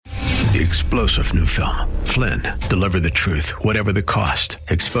The explosive new film, Flynn, deliver the truth, whatever the cost,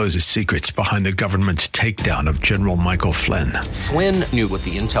 exposes secrets behind the government's takedown of General Michael Flynn. Flynn knew what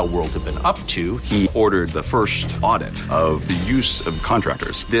the intel world had been up to. He ordered the first audit of the use of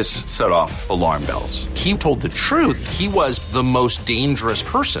contractors. This set off alarm bells. He told the truth. He was the most dangerous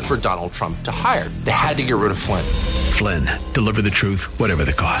person for Donald Trump to hire. They had to get rid of Flynn. Flynn, deliver the truth, whatever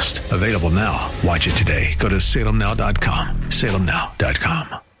the cost. Available now. Watch it today. Go to salemnow.com.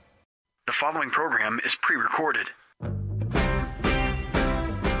 salemnow.com. The following program is pre-recorded.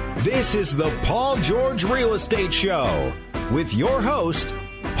 This is the Paul George Real Estate Show with your host,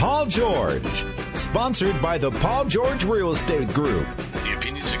 Paul George. Sponsored by the Paul George Real Estate Group. The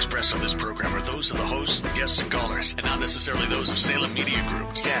opinions expressed on this program are those of the hosts, guests, and callers, and not necessarily those of Salem Media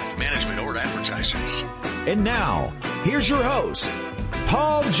Group, staff, management, or advertisers. And now, here's your host,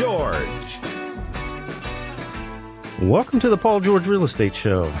 Paul George. Welcome to the Paul George Real Estate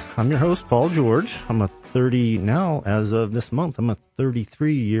Show. I'm your host, Paul George. I'm a 30 now, as of this month, I'm a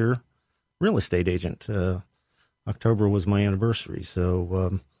 33-year real estate agent. October was my anniversary.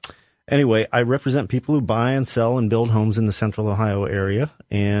 So anyway, I represent people who buy and sell and build homes in the Central Ohio area.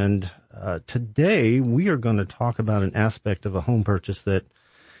 And today we are going to talk about an aspect of a home purchase that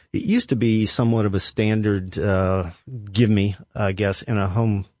it used to be somewhat of a standard give me, I guess, in a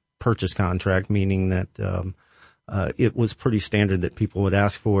home purchase contract, meaning that it was pretty standard that people would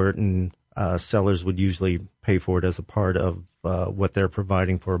ask for it, and sellers would usually pay for it as a part of what they're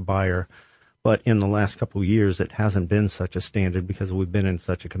providing for a buyer. But in the last couple of years, it hasn't been such a standard because we've been in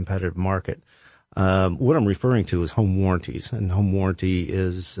such a competitive market. What I'm referring to is home warranties, and home warranty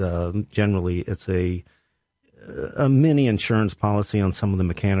is generally it's a mini insurance policy on some of the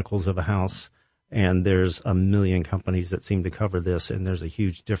mechanicals of a house, and there's a million companies that seem to cover this, and there's a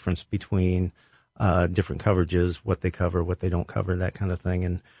huge difference between different coverages, what they cover, what they don't cover, that kind of thing.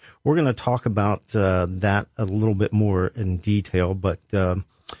 And we're going to talk about that a little bit more in detail. But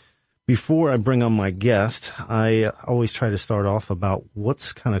before I bring on my guest, I always try to start off about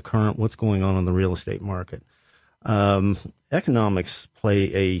what's kind of current, what's going on in the real estate market. Economics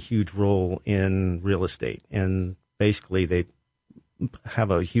play a huge role in real estate, and basically they have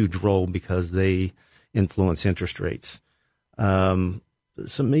a huge role because they influence interest rates.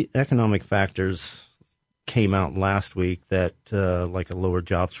 Some economic factors came out last week that, like a lower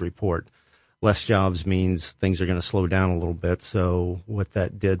jobs report. Less jobs means things are going to slow down a little bit. So what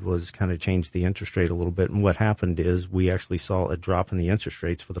that did was kind of change the interest rate a little bit. And what happened is we actually saw a drop in the interest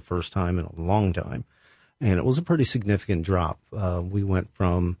rates for the first time in a long time. And it was a pretty significant drop. We went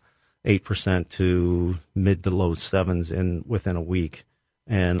from 8% to mid to low sevens within a week.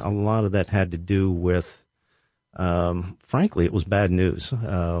 And a lot of that had to do with frankly, it was bad news.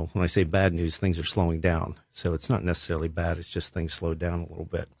 When I say bad news, things are slowing down. So it's not necessarily bad. It's just things slowed down a little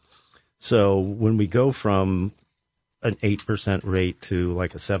bit. So when we go from an 8% rate to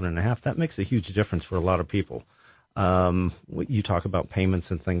like a 7.5%, that makes a huge difference for a lot of people. You talk about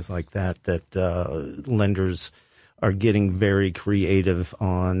payments and things like that lenders are getting very creative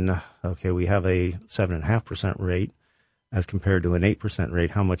on, okay, we have a 7.5% rate as compared to an 8%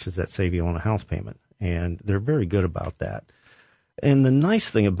 rate. How much does that save you on a house payment? And they're very good about that. And the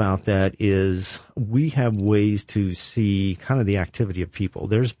nice thing about that is we have ways to see kind of the activity of people.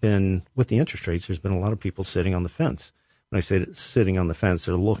 There's been, with the interest rates, there's been a lot of people sitting on the fence. When I say sitting on the fence,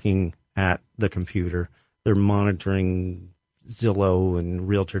 they're looking at the computer. They're monitoring Zillow and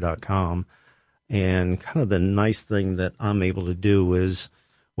Realtor.com. And kind of the nice thing that I'm able to do is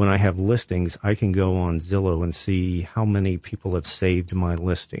when I have listings, I can go on Zillow and see how many people have saved my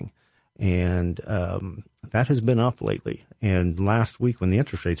listing. And that has been up lately. And last week when the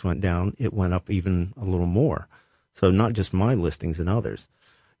interest rates went down, it went up even a little more. So not just my listings and others.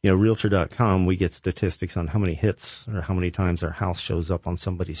 You know, Realtor.com, we get statistics on how many hits or how many times our house shows up on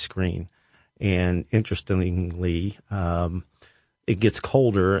somebody's screen. And interestingly, it gets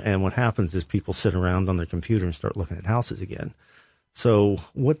colder. And what happens is people sit around on their computer and start looking at houses again. So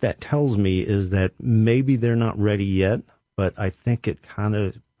what that tells me is that maybe they're not ready yet, but I think it kind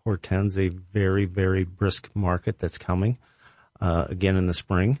of portends a very, very brisk market that's coming again in the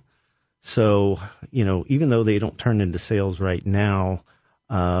spring. So, you know, even though they don't turn into sales right now,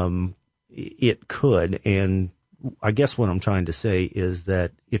 it could. And I guess what I'm trying to say is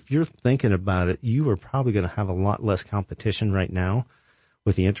that if you're thinking about it, you are probably going to have a lot less competition right now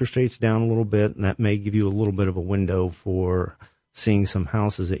with the interest rates down a little bit. And that may give you a little bit of a window for seeing some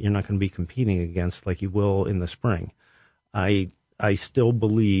houses that you're not going to be competing against like you will in the spring. I still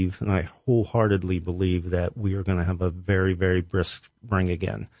believe, and I wholeheartedly believe, that we are going to have a very, very brisk spring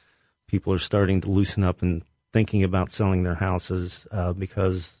again. People are starting to loosen up and thinking about selling their houses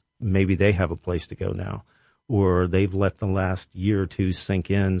because maybe they have a place to go now, or they've let the last year or two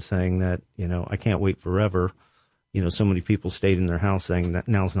sink in, saying that, I can't wait forever. So many people stayed in their house saying that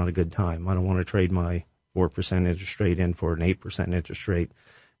now's not a good time. I don't want to trade my 4% interest rate in for an 8% interest rate.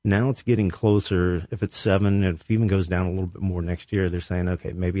 Now it's getting closer. If it's 7, if it even goes down a little bit more next year, they're saying,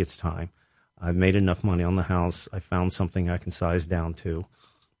 okay, maybe it's time. I've made enough money on the house. I found something I can size down to.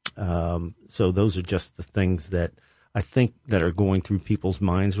 So those are just the things that I think that are going through people's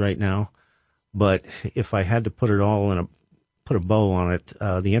minds right now. But if I had to put it all put a bow on it,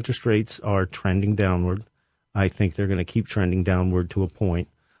 the interest rates are trending downward. I think they're going to keep trending downward to a point.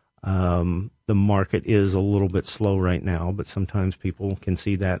 The market is a little bit slow right now, but sometimes people can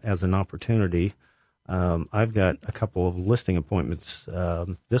see that as an opportunity. I've got a couple of listing appointments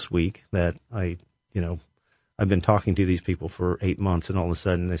this week that I've been talking to these people for 8 months, and all of a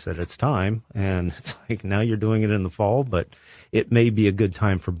sudden they said it's time. And it's like, now you're doing it in the fall, but it may be a good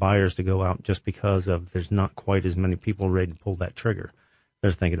time for buyers to go out just because there's not quite as many people ready to pull that trigger.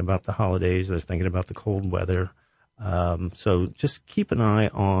 They're thinking about the holidays. They're thinking about the cold weather. So just keep an eye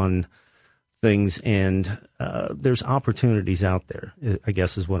on things, and there's opportunities out there, I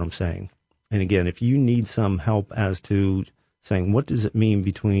guess is what I'm saying. And again, if you need some help as to saying what does it mean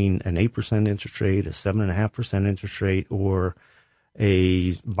between an 8% interest rate, a 7.5% interest rate, or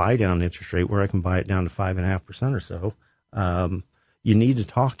a buy-down interest rate where I can buy it down to 5.5% or so, you need to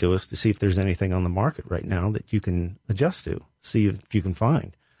talk to us to see if there's anything on the market right now that you can adjust to, see if you can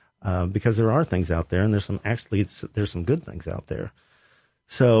find. Because there are things out there, and there's some good things out there.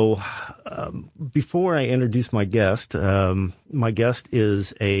 So before I introduce my guest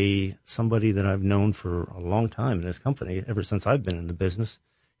is somebody that I've known for a long time in his company, ever since I've been in the business.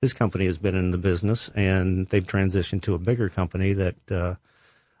 His company has been in the business, and they've transitioned to a bigger company that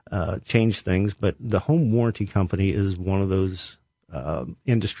changed things. But the home warranty company is one of those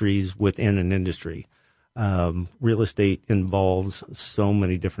industries within an industry. Real estate involves so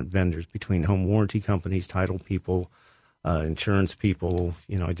many different vendors between home warranty companies, title people, insurance people.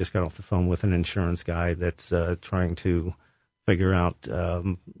 I just got off the phone with an insurance guy that's trying to figure out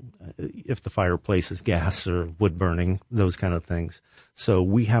if the fireplace is gas or wood burning, those kind of things. So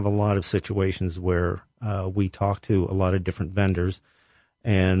we have a lot of situations where we talk to a lot of different vendors.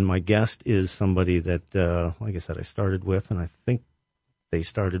 And my guest is somebody that, like I said, I started with, and I think they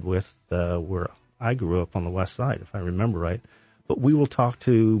started with where I grew up on the west side, if I remember right. But we will talk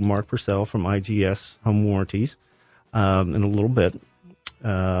to Mark Purcell from IGS Home Warranties in a little bit,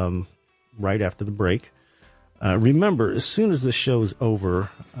 right after the break. Remember, as soon as this show is over,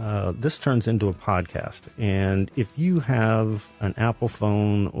 this turns into a podcast. And if you have an Apple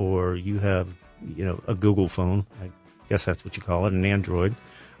phone or you have, a Google phone, I guess that's what you call it, an Android,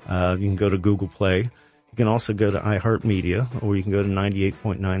 you can go to Google Play. You can also go to iHeartMedia, or you can go to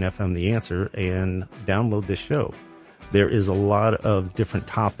 98.9 FM The Answer and download this show. There is a lot of different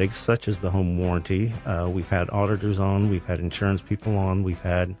topics, such as the home warranty. We've had auditors on. We've had insurance people on.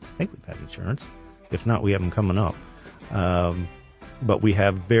 I think we've had insurance. If not, we have them coming up. But we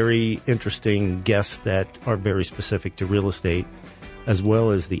have very interesting guests that are very specific to real estate, as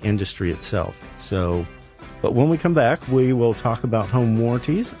well as the industry itself. But when we come back, we will talk about home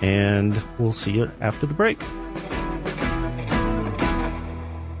warranties, and we'll see you after the break.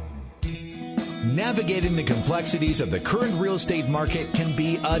 Navigating the complexities of the current real estate market can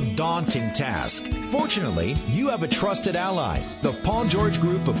be a daunting task. Fortunately, you have a trusted ally, the Paul George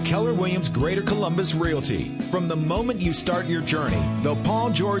Group of Keller Williams Greater Columbus Realty. From the moment you start your journey, the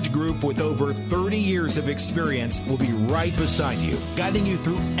Paul George Group, with over 30 years of experience, will be right beside you, guiding you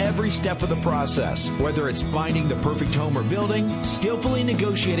through every step of the process. Whether it's finding the perfect home or building, skillfully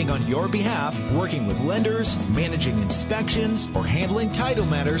negotiating on your behalf, working with lenders, managing inspections, or handling title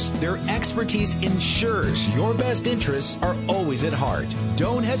matters, their expertise ensures your best interests are always at heart.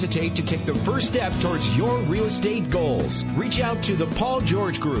 Don't hesitate to take the first step towards your real estate goals. Reach out to the Paul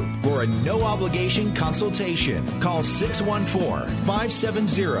George Group for a no-obligation consultation. Call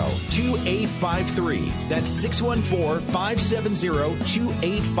 614-570-2853. That's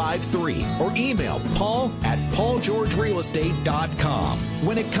 614-570-2853. Or email paul@paulgeorgerealestate.com.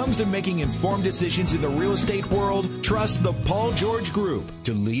 When it comes to making informed decisions in the real estate world, trust the Paul George Group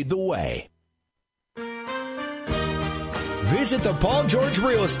to lead the way. Visit the Paul George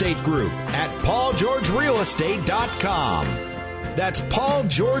Real Estate Group at paulgeorgerealestate.com. That's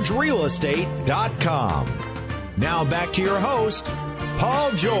paulgeorgerealestate.com. Now back to your host,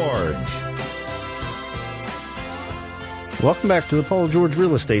 Paul George. Welcome back to the Paul George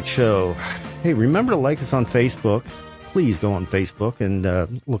Real Estate Show. Hey, remember to like us on Facebook. Please go on Facebook and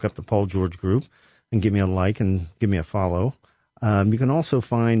look up the Paul George Group and give me a like and give me a follow. You can also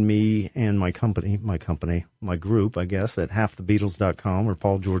find me and my group, I guess, at halfthebeatles.com or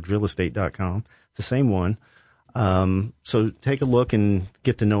paulgeorgerealestate.com. It's the same one. So take a look and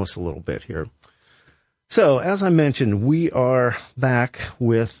get to know us a little bit here. So as I mentioned, we are back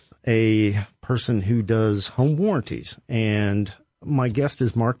with a person who does home warranties, and my guest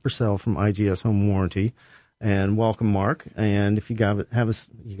is Mark Purcell from IGS Home Warranty. And welcome, Mark. And if you got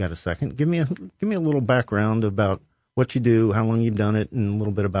a second, give me a little background about what you do, how long you've done it, and a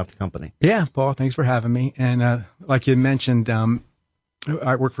little bit about the company. Yeah, Paul, thanks for having me. And like you mentioned,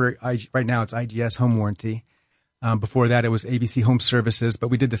 I work for right now. It's IGS Home Warranty. Before that, it was ABC Home Services, but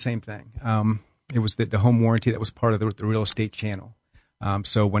we did the same thing. It was the home warranty that was part of the real estate channel.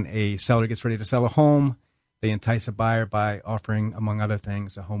 So when a seller gets ready to sell a home, they entice a buyer by offering, among other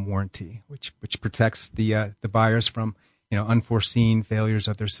things, a home warranty, which protects the buyers from unforeseen failures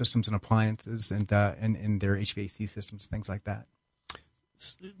of their systems and appliances and their HVAC systems, things like that.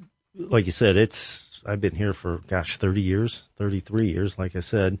 Like you said, I've been here for 33 years, like I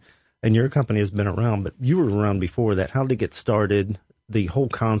said, and your company has been around, but you were around before that. How did it get started? The whole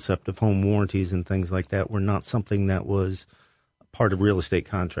concept of home warranties and things like that were not something that was part of real estate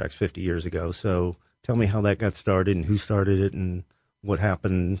contracts 50 years ago. So tell me how that got started and who started it and what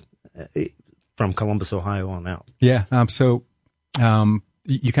happened from Columbus, Ohio on out. Yeah. So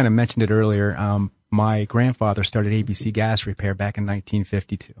you kind of mentioned it earlier. My grandfather started ABC Gas Repair back in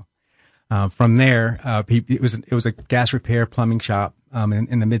 1952. From there, it was a gas repair plumbing shop.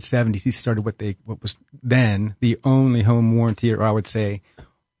 In the mid 70s, he started what was then the only home warranty, or I would say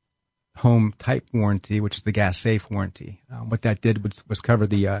home type warranty, which is the gas safe warranty. What that did was cover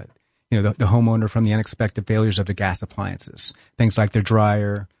the homeowner from the unexpected failures of the gas appliances, things like their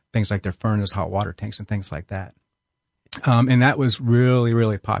dryer, things like their furnace, hot water tanks, and things like that. And that was really,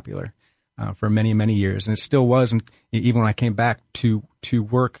 really popular for many, many years. And it still was, and even when I came back to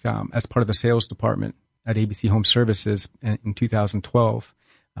work as part of the sales department at ABC Home Services in 2012.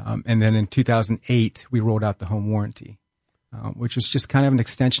 And then in 2008, we rolled out the home warranty, which was just kind of an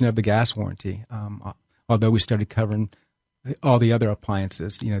extension of the gas warranty, although we started covering all the other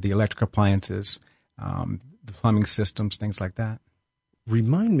appliances, the electric appliances, the plumbing systems, things like that.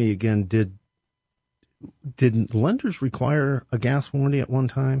 Remind me again, did lenders require a gas warranty at one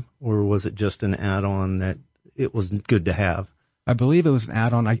time, or was it just an add-on that it was good to have? I believe it was an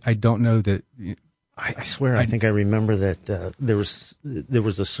add-on. I don't know that. I swear, I think I remember that there was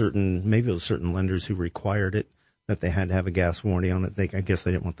certain lenders who required it, that they had to have a gas warranty on it. I guess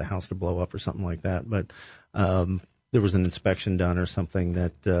they didn't want the house to blow up or something like that. But there was an inspection done or something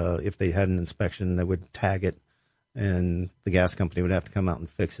that if they had an inspection, they would tag it, and the gas company would have to come out and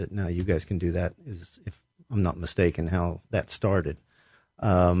fix it. Now you guys can do that, if I'm not mistaken, how that started.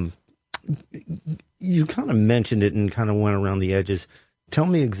 You kind of mentioned it and kind of went around the edges. Tell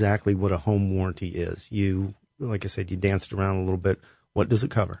me exactly what a home warranty is. Like I said, you danced around a little bit. What does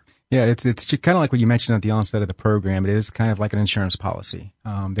it cover? Yeah, it's kind of like what you mentioned at the onset of the program. It is kind of like an insurance policy.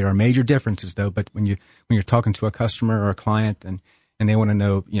 There are major differences though, but when you're talking to a customer or a client and they want to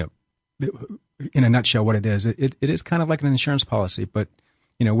know, in a nutshell what it is kind of like an insurance policy. But,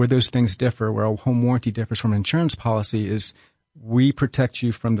 where those things differ, where a home warranty differs from an insurance policy is we protect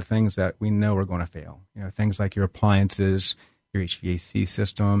you from the things that we know are going to fail. Things like your appliances, your HVAC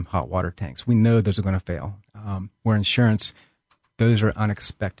system, hot water tanks. We know those are going to fail. Where insurance, those are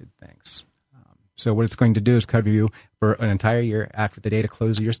unexpected things. So what it's going to do is cover you for an entire year after the date of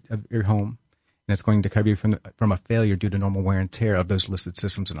close of your home, and it's going to cover you from a failure due to normal wear and tear of those listed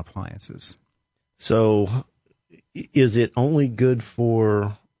systems and appliances. So is it only good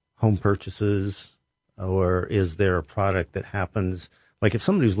for home purchases, or is there a product that happens? Like if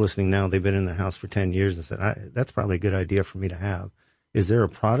somebody's listening now, they've been in their house for 10 years and said, that's probably a good idea for me to have. Is there a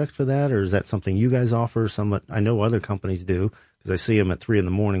product for that, or is that something you guys offer? I know other companies do, because I see them at 3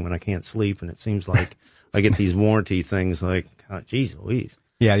 a.m. when I can't sleep, and it seems like I get these warranty things like, oh, geez Louise.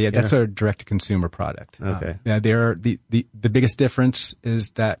 Yeah, that's our direct-to-consumer product. Okay. The biggest difference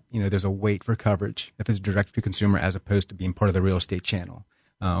is that, there's a wait for coverage if it's direct-to-consumer as opposed to being part of the real estate channel,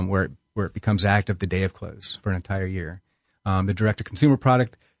 where it becomes active the day of close for an entire year. The direct-to-consumer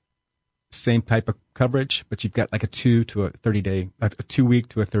product, same type of coverage, but you've got like a 2 to a 2-week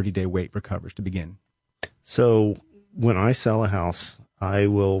to a 30-day wait for coverage to begin. So when I sell a house, I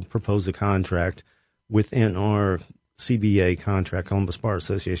will propose a contract. Within our CBA contract, Columbus Bar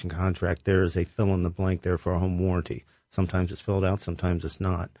Association contract, there is a fill in the blank there for a home warranty. Sometimes it's filled out, sometimes it's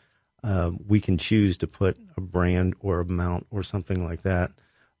not. We can choose to put a brand or amount or something like that.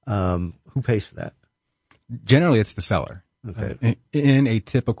 Who pays for that? Generally, it's the seller. Okay. In a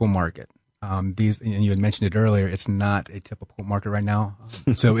typical market. These, and you had mentioned it earlier, it's not a typical market right now.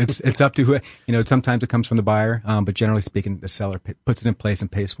 So it's up to who, sometimes it comes from the buyer, but generally speaking, the seller puts it in place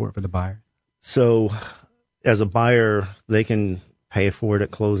and pays for it for the buyer. So as a buyer, they can pay for it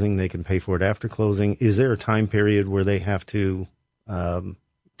at closing. They can pay for it after closing. Is there a time period where they have to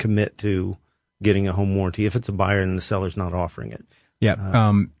commit to getting a home warranty if it's a buyer and the seller's not offering it?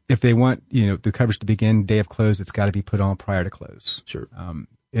 Yeah. If they want, the coverage to begin day of close, it's got to be put on prior to close. Sure.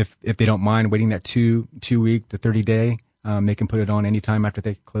 If they don't mind waiting that 2 week to 30 day, they can put it on anytime after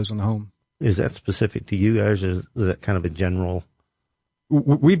they close on the home. Is that specific to you guys, or is that kind of a general?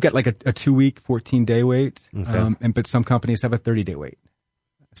 We've got like a 2 week, 14 day wait. Okay. But some companies have a 30 day wait.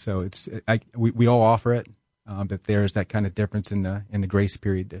 So we all offer it, but there's that kind of difference in the grace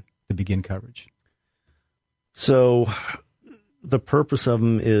period to begin coverage. So the purpose of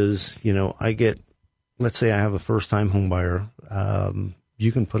them is, let's say I have a first time home buyer.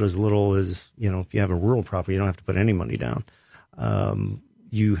 You can put as little as, if you have a rural property, you don't have to put any money down.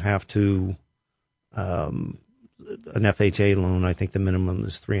 You have to, an FHA loan, I think the minimum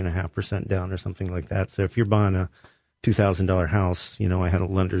is 3.5% down or something like that. So if you're buying a $2,000 house, I had a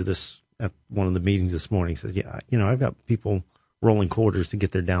lender at one of the meetings this morning says, I've got people rolling quarters to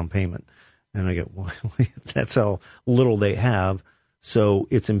get their down payment. And I go, well, that's how little they have. So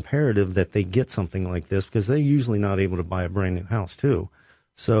it's imperative that they get something like this because they're usually not able to buy a brand new house too.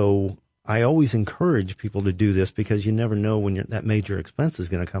 So I always encourage people to do this because you never know when that major expense is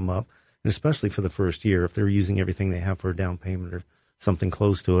going to come up. And especially for the first year, if they're using everything they have for a down payment or something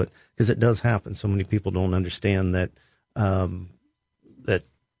close to it, because it does happen. So many people don't understand that,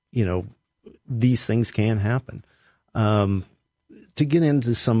 these things can happen. To get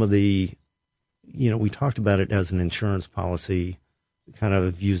into some of the, we talked about it as an insurance policy, kind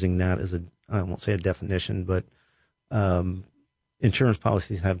of using that as I won't say a definition, but insurance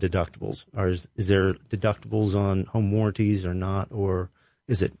policies have deductibles. Is there deductibles on home warranties or not, or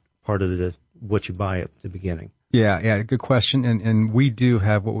is it part of what you buy at the beginning? Yeah, good question. And we do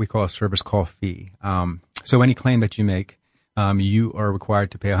have what we call a service call fee. So any claim that you make, you are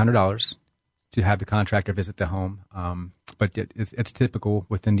required to pay $100 to have the contractor visit the home. But it's typical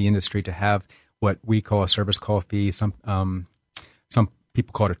within the industry to have what we call a service call fee. Some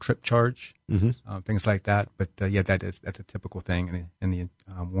people call it a trip charge, things like that. But that's a typical thing in the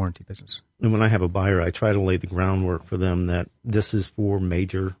warranty business. And when I have a buyer, I try to lay the groundwork for them that this is for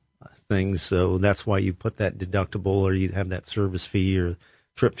major things. So that's why you put that deductible or you have that service fee or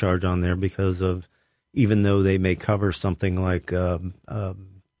trip charge on there, because of, even though they may cover something like, I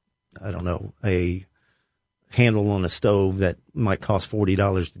don't know, a handle on a stove that might cost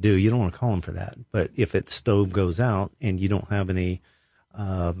 $40 to do, you don't want to call them for that. But if its stove goes out and you don't have any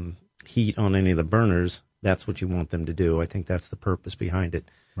heat on any of the burners, that's what you want them to do. I think that's the purpose behind it.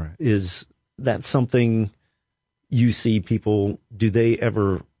 Right. Is that something you see people, do they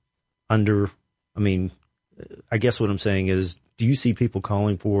ever I guess what I'm saying is, do you see people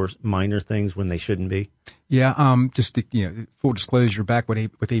calling for minor things when they shouldn't be? Yeah. Just to, full disclosure, back with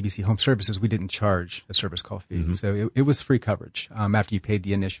ABC Home Services, we didn't charge a service call fee. Mm-hmm. So it was free coverage, after you paid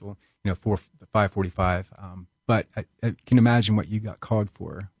the initial, $545. But I can imagine what you got called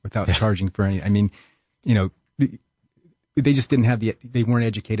for without charging for any. I mean, they just didn't have they weren't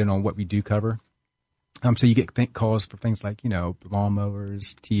educated on what we do cover. So you get calls for things like,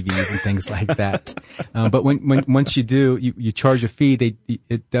 lawnmowers, TVs, and things like that. But once you do, you charge a fee,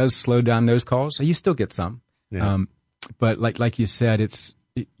 it does slow down those calls. So you still get some. Yeah. But like you said, it's,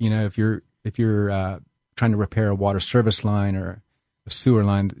 if you're trying to repair a water service line or a sewer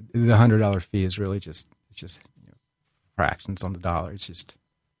line, the $100 fee is really just fractions on the dollar. It's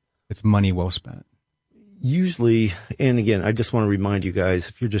money well spent. Usually, and again, I just want to remind you guys,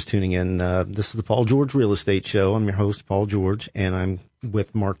 if you're just tuning in, this is the Paul George Real Estate Show. I'm your host, Paul George, and I'm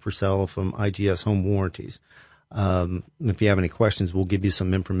with Mark Purcell from IGS Home Warranties. If you have any questions, we'll give you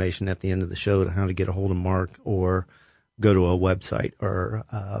some information at the end of the show on how to get a hold of Mark, or go to a website or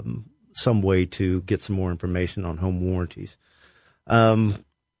some way to get some more information on home warranties.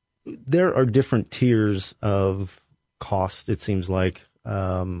 There are different tiers of cost, it seems like,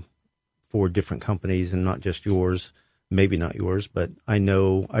 for different companies, and not just yours, maybe not yours, but I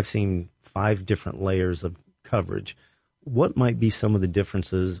know I've seen 5 different layers of coverage. What might be some of the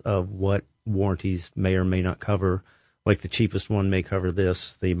differences of what warranties may or may not cover? Like the cheapest one may cover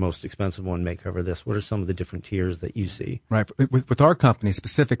this, the most expensive one may cover this. What are some of the different tiers that you see? Right. With our company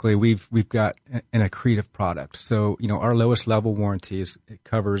specifically, we've got an accretive product. So, our lowest level warranties, it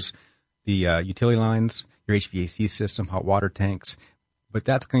covers the utility lines, your HVAC system, hot water tanks. But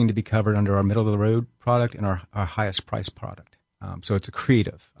that's going to be covered under our middle of the road product and our highest price product. So it's a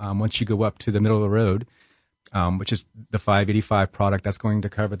creative. Once you go up to the middle of the road, which is the 585 product, that's going to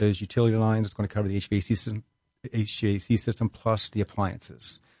cover those utility lines. It's going to cover the HVAC system plus the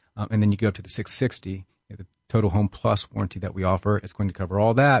appliances. And then you go up to the 660, the total home plus warranty that we offer. It's going to cover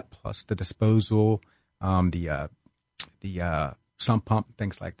all that plus the disposal, the sump pump,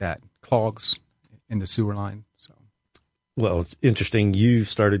 things like that, clogs in the sewer line. So, well, it's interesting. You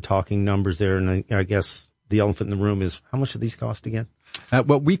started talking numbers there, and I guess the elephant in the room is how much do these cost again?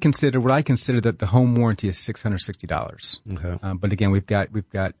 What I consider that the home warranty is $660. Okay. But again, we've got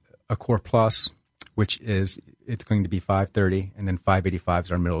a Core Plus, which it's going to be $530, and then $585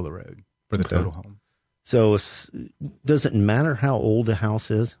 is our middle of the road for the total home. So does it matter how old a house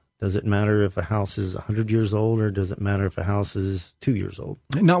is? Does it matter if a house is 100 years old, or does it matter if a house is 2 years old?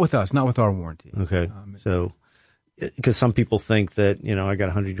 Not with us, not with our warranty. Okay. So, because some people think that, I got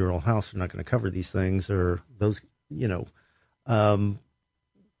a 100-year-old house, they're not going to cover these things, or those,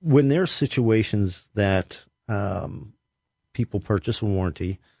 when there's situations that people purchase a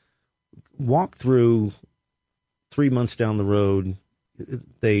warranty, walk through 3 months down the road,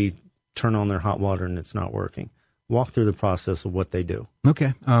 they turn on their hot water and it's not working. Walk through the process of what they do.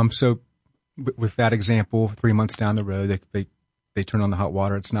 Okay. So with that example, 3 months down the road, they turn on the hot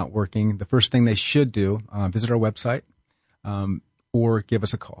water. It's not working. The first thing they should do, visit our website, or give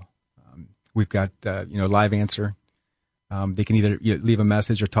us a call. We've got, live answer. They can either leave a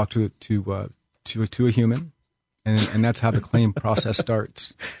message or talk to a human. And that's how the claim process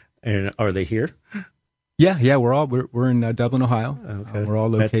starts. And are they here? Yeah, we're in Dublin, Ohio. Okay. We're all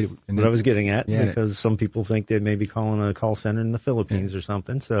located. That's what I was getting at, because some people think they may be calling a call center in the Philippines or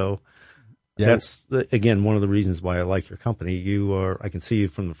something. So that's, again, one of the reasons why I like your company. I can see you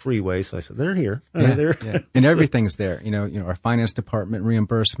from the freeway. So I said, they're here. Yeah. And everything's there. Our finance department,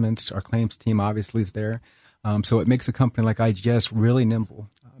 reimbursements, our claims team obviously is there. So it makes a company like IGS really nimble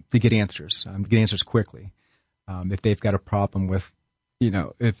to get answers quickly. If they've got a problem with,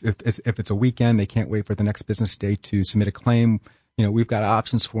 if it's a weekend, they can't wait for the next business day to submit a claim. We've got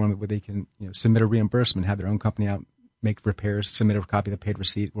options for them where they can, submit a reimbursement, have their own company out, make repairs, submit a copy of the paid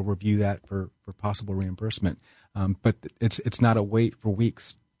receipt. We'll review that for possible reimbursement. But it's not a wait for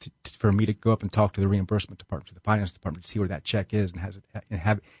weeks for me to go up and talk to the reimbursement department, to the finance department, to see where that check is and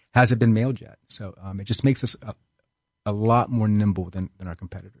has it been mailed yet. So it just makes us a lot more nimble than our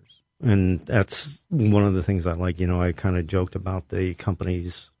competitors. And that's one of the things I like. I kind of joked about the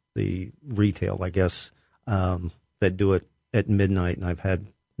companies, the retail, I guess, that do it at midnight. And I've had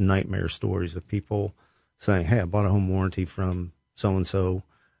nightmare stories of people saying, hey, I bought a home warranty from so-and-so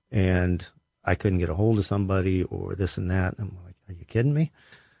and I couldn't get a hold of somebody or this and that. And I'm like, are you kidding me?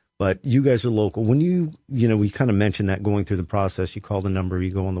 But you guys are local. When we kind of mentioned that going through the process, you call the number,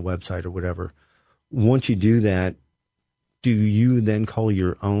 you go on the website or whatever. Once you do that, do you then call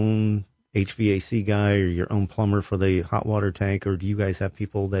your own HVAC guy or your own plumber for the hot water tank, or do you guys have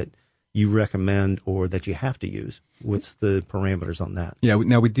people that you recommend or that you have to use? What's the parameters on that? Yeah,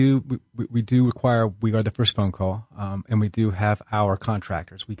 now we do require, we are the first phone call, and we do have our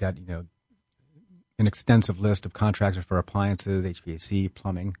contractors. We got, an extensive list of contractors for appliances, HVAC,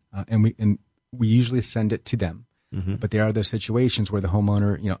 plumbing, and we usually send it to them. Mm-hmm. But there are those situations where the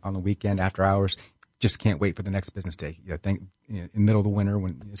homeowner, on the weekend after hours, just can't wait for the next business day. In the middle of the winter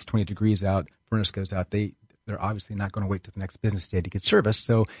when it's 20 degrees out, furnace goes out, they're obviously not going to wait till the next business day to get service.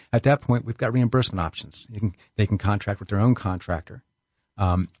 So at that point, we've got reimbursement options. They can contract with their own contractor,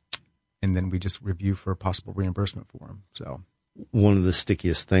 and then we just review for possible reimbursement for them. So one of the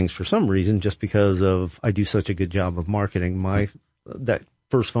stickiest things, for some reason, just because of I do such a good job of marketing, that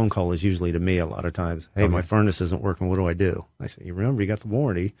first phone call is usually to me a lot of times. Hey, my furnace isn't working. What do I do? I say, you remember you got the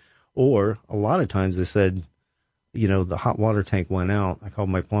warranty. Or a lot of times they said, the hot water tank went out. I called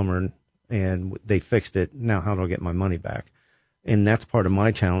my plumber and they fixed it. Now how do I get my money back? And that's part of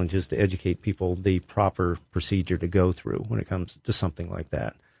my challenge, is to educate people the proper procedure to go through when it comes to something like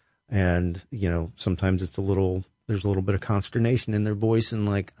that. And, sometimes there's a little bit of consternation in their voice and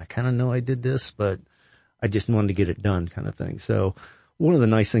like, I kind of know I did this, but I just wanted to get it done kind of thing. So one of the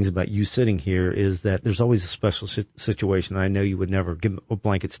nice things about you sitting here is that there's always a special situation. I know you would never give a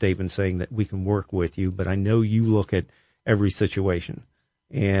blanket statement saying that we can work with you, but I know you look at every situation.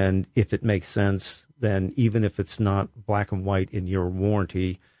 And if it makes sense, then even if it's not black and white in your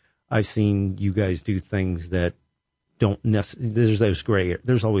warranty, I've seen you guys do things that don't necessarily,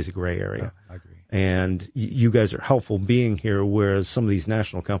 there's always a gray area. Yeah, I agree. And you guys are helpful being here, whereas some of these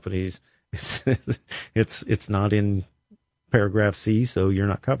national companies, it's not in paragraph C, so you're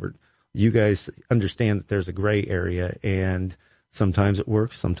not covered. You guys understand that there's a gray area, and Sometimes it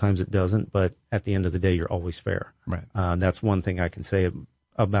works, sometimes it doesn't, but at the end of the day, you're always fair. Right. That's one thing I can say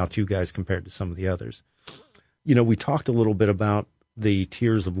about you guys compared to some of the others. You know, we talked a little bit about the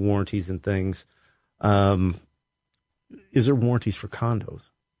tiers of warranties and things. Is there warranties for condos?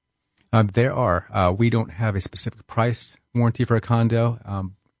 There are. We don't have a specific price warranty for a condo.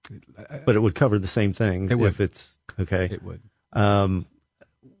 But it would cover the same things if it's okay. It would.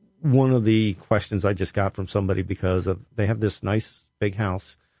 One of the questions I just got from somebody because they have this nice big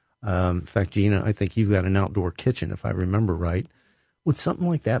house. In fact, Gina, I think you've got an outdoor kitchen, if I remember right. Would something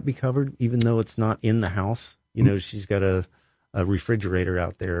like that be covered, even though it's not in the house? You know, she's got a refrigerator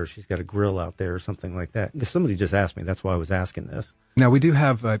out there, or she's got a grill out there, or something like that. Because somebody just asked me. That's why I was asking this. Now, we do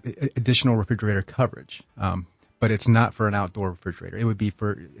have additional refrigerator coverage, but it's not for an outdoor refrigerator. It would be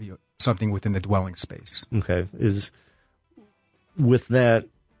for something within the dwelling space. Okay. With that,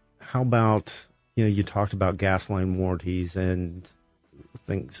 how about, you talked about gas line warranties and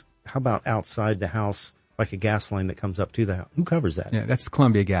things. How about outside the house, like a gas line that comes up to the house? Who covers that? Yeah, that's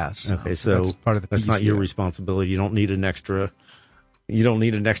Columbia Gas. Okay, so that's part of the that's not PUC. your responsibility. You don't need an extra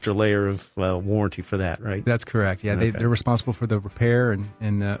layer of warranty for that, right? That's correct. Yeah, Okay. they're responsible for the repair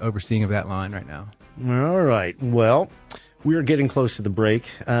and the overseeing of that line right now. All right. Well, we are getting close to the break.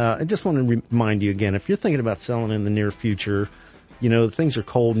 I just want to remind you again, if you're thinking about selling in the near future, things are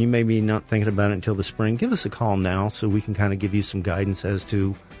cold and you may be not thinking about it until the spring, give us a call now so we can kind of give you some guidance as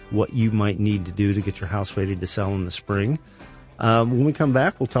to what you might need to do to get your house ready to sell in the spring. When we come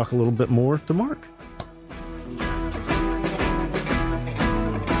back, we'll talk a little bit more to Mark.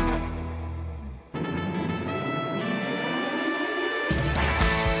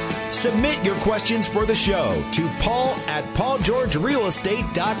 Submit your questions for the show to Paul at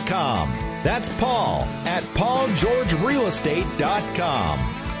PaulGeorgeRealEstate.com. That's Paul at PaulGeorgeRealEstate.com.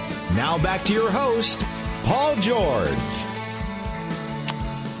 Now back to your host, Paul George.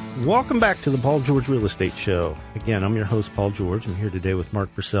 Welcome back to the Paul George Real Estate Show. Again, I'm your host, Paul George. I'm here today with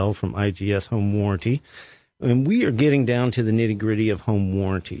Mark Purcell from IGS Home Warranty. And we are getting down to the nitty-gritty of home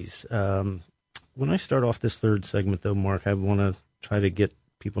warranties. When I start off this third segment, though, Mark, I want to try to get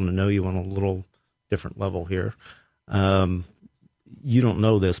people to know you on a little different level here. You don't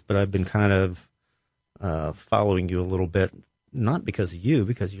know this, but I've been kind of following you a little bit, not because of you,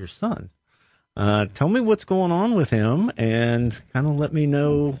 because of your son. Tell me what's going on with him and kind of let me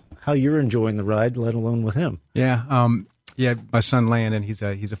know how you're enjoying the ride, let alone with him. Yeah, my son Landon, he's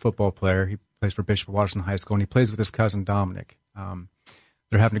a football player. He plays for Bishop Watterson High School, and he plays with his cousin Dominic.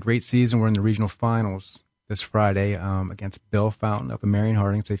 They're having a great season. We're in the regional finals this Friday against Bill Fountain up in Marion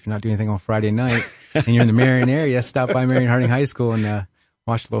Harding. So if you're not doing anything on Friday night and you're in the Marion area, stop by Marion Harding High School and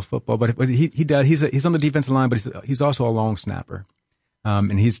watch a little football. But he does. He's on the defensive line, but he's also a long snapper,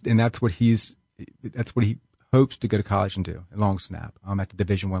 and that's what he hopes to go to college and do, a long snap at the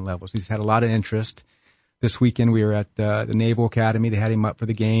Division I level. So he's had a lot of interest. This weekend we were at the Naval Academy. They had him up for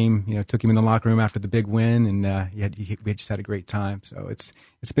the game. Took him in the locker room after the big win, and we just had a great time. So it's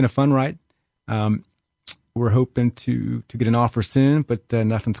been a fun ride. We're hoping to get an offer soon, but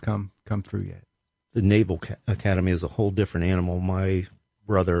nothing's come through yet. The Naval Academy is a whole different animal. My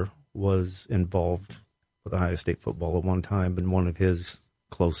brother was involved with Ohio State football at one time, and one of his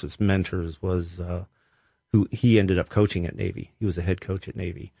closest mentors was who he ended up coaching at Navy. He was a head coach at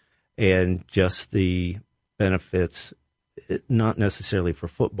Navy. And just the benefits, not necessarily for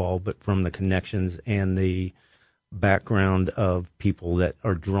football, but from the connections and the background of people that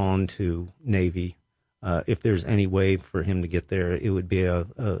are drawn to Navy. If there's any way for him to get there, it would be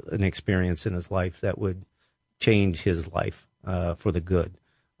an experience in his life that would change his life for the good.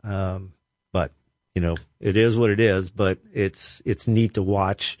 But it is what it is. But it's neat to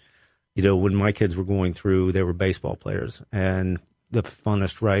watch. When my kids were going through, they were baseball players, and the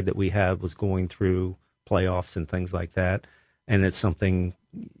funnest ride that we had was going through playoffs and things like that. And it's something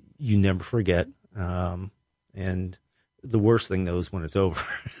you never forget. And the worst thing, though, is when it's over.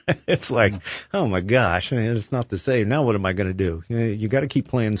 It's like, oh, my gosh, it's not the same. Now what am I going to do? You got to keep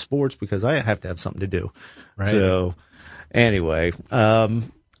playing sports because I have to have something to do. Right. So anyway, tell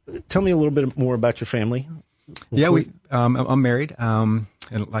me a little bit more about your family. Yeah, I'm married. And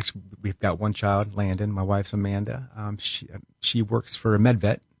actually, we've got one child, Landon. My wife's Amanda. She works for a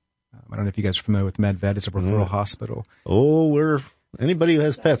MedVet. I don't know if you guys are familiar with MedVet. It's a referral hospital. Oh, anybody who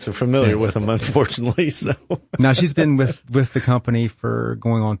has pets are familiar with them, unfortunately. So now she's been with the company for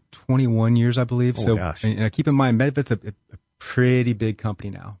going on 21 years, I believe. Oh, so gosh. Keep in mind, MedVet's a pretty big company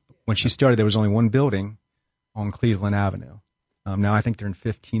now. When she started, there was only one building on Cleveland Avenue. Now I think they're in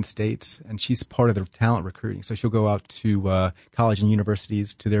 15 states, and she's part of their talent recruiting. So she'll go out to college and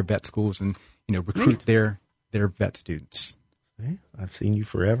universities, to their vet schools, and recruit their vet students. Okay. I've seen you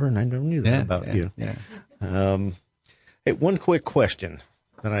forever, and I never knew that about you. Yeah. Hey, one quick question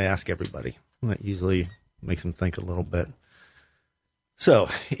that I ask everybody that usually makes them think a little bit. So,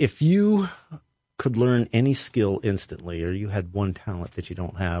 if you could learn any skill instantly, or you had one talent that you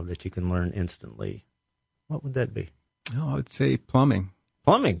don't have that you can learn instantly, what would that be? Oh, I would say plumbing.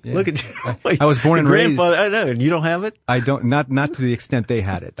 Plumbing. Yeah. Look at you. I was born and raised. I know, and you don't have it? I don't, not to the extent they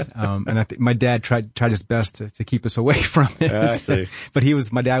had it. And I think my dad tried his best to keep us away from it. I see. But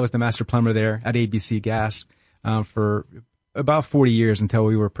my dad was the master plumber there at ABC Gas, for about 40 years until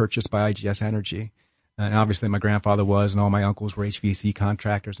we were purchased by IGS Energy. And obviously my grandfather was, and all my uncles were HVAC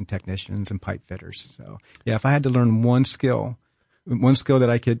contractors and technicians and pipe fitters. So yeah, if I had to learn one skill that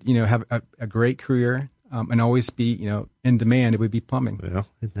I could, have a great career, and always be, in demand, it would be plumbing. Well,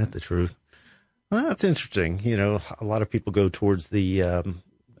 isn't that the truth? Well, that's interesting. A lot of people go towards the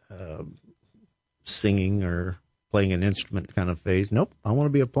singing or playing an instrument kind of phase. Nope, I want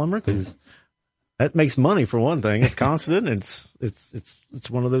to be a plumber because that makes money for one thing. It's constant. It's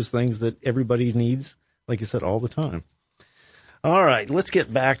one of those things that everybody needs, like you said, all the time. All right, let's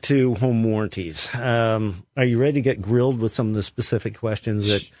get back to home warranties. Are you ready to get grilled with some of the specific questions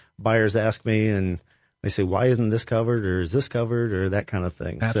that buyers ask me and they say, why isn't this covered, or is this covered, or that kind of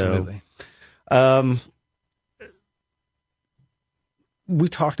thing? Absolutely. So, we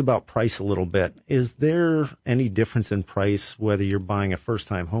talked about price a little bit. Is there any difference in price whether you're buying a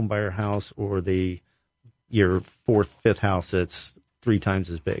first-time home buyer house or your fourth, fifth house that's 3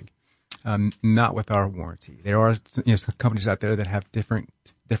 times as big? Not with our warranty. There are some companies out there that have different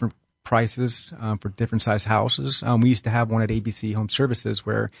prices for different size houses. We used to have one at ABC Home Services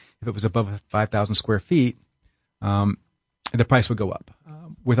where if it was above 5,000 square feet, the price would go up.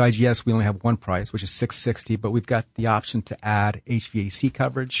 With IGS, we only have one price, which is $660, but we've got the option to add HVAC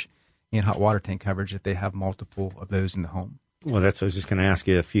coverage and hot water tank coverage if they have multiple of those in the home. Well, that's what I was just going to ask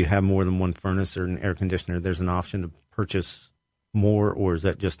you. If you have more than one furnace or an air conditioner, there's an option to purchase more, or is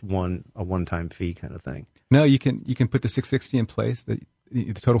that just a one-time fee kind of thing? No, you can put the $660 in place, the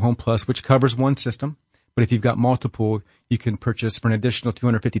Total Home Plus, which covers one system. But if you've got multiple, you can purchase for an additional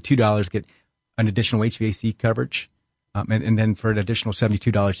 $252, get an additional HVAC coverage. And then for an additional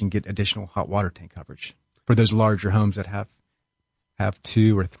 $72, you can get additional hot water tank coverage for those larger homes that have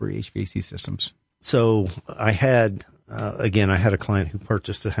 2 or 3 HVAC systems. So I had a client who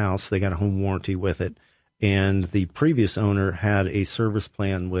purchased a house. They got a home warranty with it. And the previous owner had a service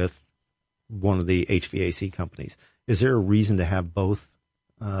plan with one of the HVAC companies. Is there a reason to have both?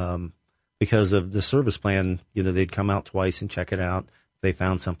 Because of the service plan, they'd come out twice and check it out. If they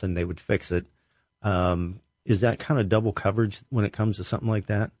found something, they would fix it. Is that kind of double coverage when it comes to something like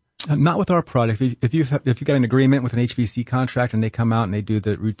that? Not with our product. If you've got an agreement with an HVAC contractor and they come out and they do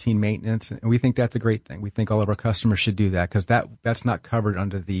the routine maintenance, and we think that's a great thing. We think all of our customers should do that because that's not covered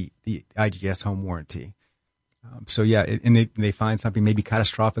under the IGS home warranty. So yeah, and they find something maybe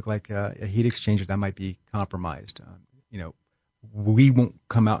catastrophic like a heat exchanger that might be compromised. We won't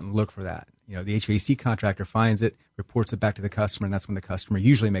come out and look for that. The HVAC contractor finds it, reports it back to the customer, and that's when the customer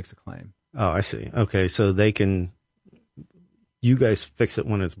usually makes a claim. Oh, I see. Okay, so you guys fix it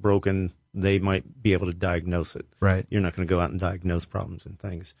when it's broken. They might be able to diagnose it. Right. You're not going to go out and diagnose problems and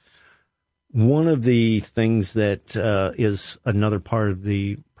things. One of the things that is another part of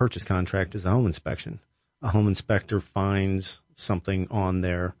the purchase contract is a home inspection. A home inspector finds something on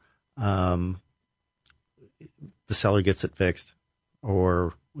there. The seller gets it fixed,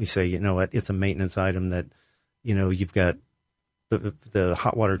 or we say, it's a maintenance item that, you've got the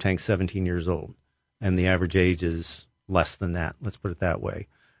hot water tank 17 years old and the average age is less than that. Let's put it that way.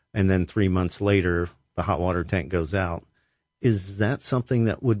 And then 3 months later, the hot water tank goes out. Is that something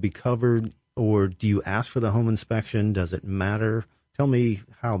that would be covered, or do you ask for the home inspection? Does it matter? Tell me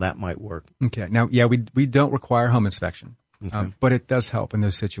how that might work. Okay. Now, yeah, we don't require home inspection, but it does help in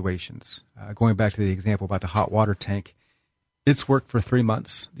those situations. Going back to the example about the hot water tank, it's worked for 3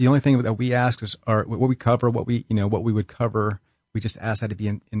 months. The only thing that we ask is, what we cover, what we would cover. We just ask that to be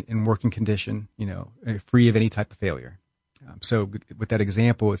in working condition, free of any type of failure. So with that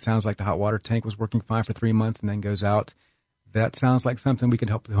example, it sounds like the hot water tank was working fine for 3 months and then goes out. That sounds like something we can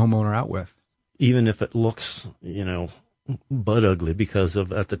help the homeowner out with. Even if it looks, butt ugly because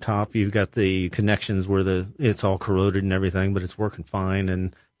of at the top you've got the connections where it's all corroded and everything, but it's working fine.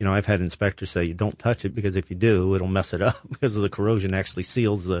 And I've had inspectors say you don't touch it because if you do, it'll mess it up because of the corrosion actually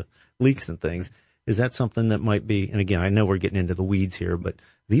seals the leaks and things. Is that something that might be? And again, I know we're getting into the weeds here, but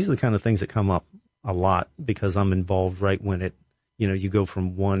these are the kind of things that come up a lot because I'm involved right when you go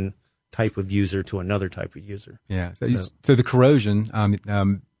from one type of user to another type of user. Yeah. So the corrosion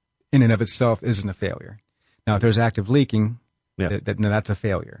in and of itself isn't a failure. Now, if there's active leaking, that's a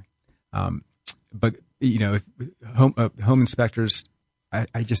failure. But if home inspectors,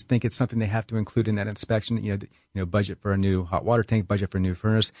 I just think it's something they have to include in that inspection. Budget for a new hot water tank, budget for a new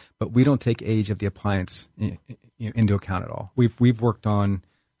furnace, but we don't take age of the appliance into account at all. We've worked on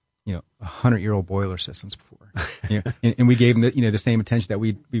 100-year-old boiler systems before, and we gave them the same attention that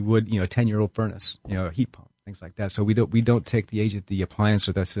we would a 10-year-old furnace, a heat pump, things like that. So we don't take the age of the appliance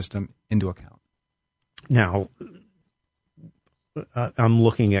or the system into account. Now, I'm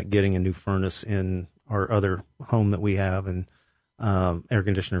looking at getting a new furnace in our other home that we have, and air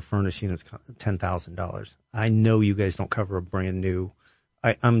conditioner furnace units, $10,000. I know you guys don't cover a brand new.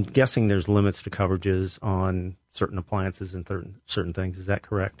 I'm guessing there's limits to coverages on certain appliances and certain things. Is that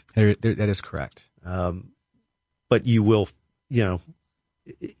correct? That is correct. But you will,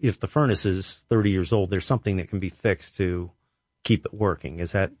 if the furnace is 30 years old, there's something that can be fixed to keep it working.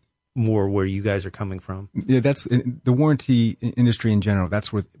 Is that more where you guys are coming from? Yeah, that's the warranty industry in general.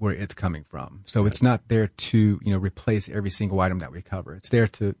 That's where it's coming from. So It's not there to replace every single item that we cover. It's there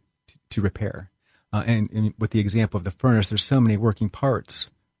to repair. And with the example of the furnace, there's so many working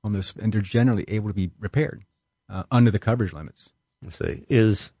parts on this, and they're generally able to be repaired under the coverage limits. Let's see.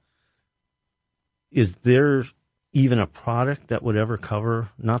 Is there even a product that would ever cover?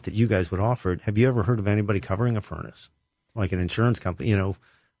 Not that you guys would offer it. Have you ever heard of anybody covering a furnace, like an insurance company?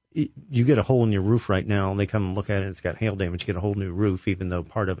 You get a hole in your roof right now, and they come and look at it, and it's got hail damage. You get a whole new roof, even though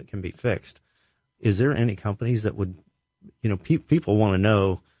part of it can be fixed. Is there any companies that would, people want to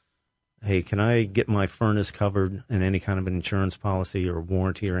know, hey, can I get my furnace covered in any kind of an insurance policy or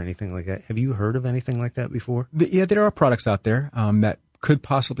warranty or anything like that? Have you heard of anything like that before? Yeah, there are products out there that could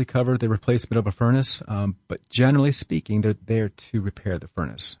possibly cover the replacement of a furnace, but generally speaking, they're there to repair the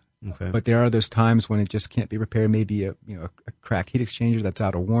furnace. Okay. But there are those times when it just can't be repaired. Maybe a cracked heat exchanger that's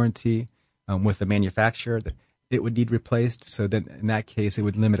out of warranty with the manufacturer that it would need replaced. So then in that case, it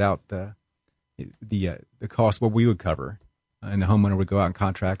would limit out the cost what we would cover, and the homeowner would go out and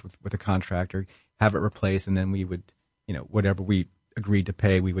contract with a contractor, have it replaced, and then we would whatever we agreed to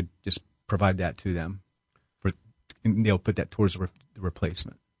pay, we would just provide that to them, and they'll put that towards the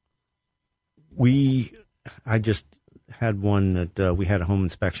replacement. I just had one that we had a home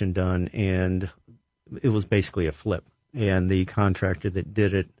inspection done, and it was basically a flip. And the contractor that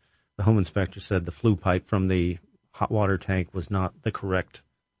did it, the home inspector said the flue pipe from the hot water tank was not the correct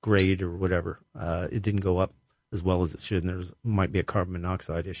grade or whatever. It didn't go up as well as it should, and there might be a carbon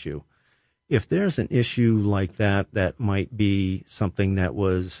monoxide issue. If there's an issue like that might be something that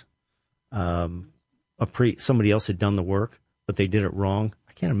was somebody else had done the work, but they did it wrong.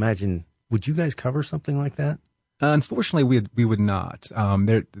 I can't imagine. Would you guys cover something like that? Unfortunately, we would not.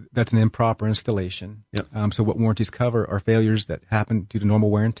 That's an improper installation. Yep. So what warranties cover are failures that happen due to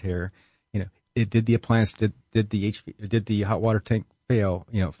normal wear and tear. Did the appliance, did the hot water tank fail?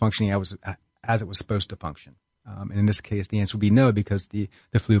 Functioning as it was supposed to function. And in this case, the answer would be no, because the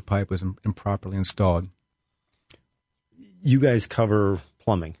flue pipe was improperly installed. You guys cover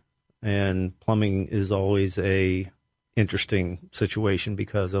plumbing, and plumbing is always a interesting situation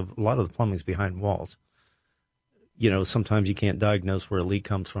because of a lot of the plumbing's behind walls. Sometimes you can't diagnose where a leak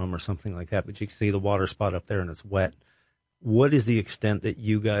comes from or something like that, but you can see the water spot up there and it's wet. What is the extent that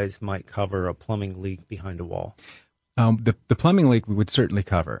you guys might cover a plumbing leak behind a wall? The plumbing leak we would certainly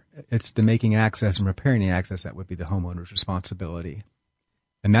cover. It's the making access and repairing the access that would be the homeowner's responsibility.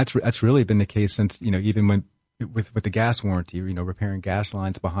 And that's really been the case since, even when with the gas warranty, repairing gas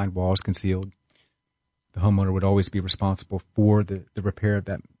lines behind walls concealed, the homeowner would always be responsible for the repair of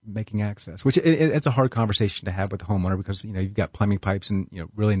that making access, which it's a hard conversation to have with the homeowner because, you've got plumbing pipes and,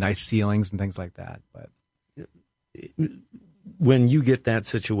 really nice ceilings and things like that. But when you get that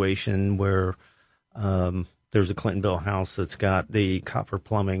situation where there's a Clintonville house that's got the copper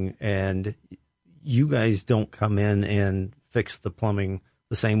plumbing and you guys don't come in and fix the plumbing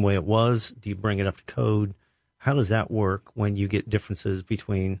the same way it was, do you bring it up to code? How does that work when you get differences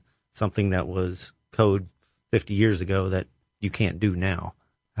between something that was code 50 years ago that you can't do now?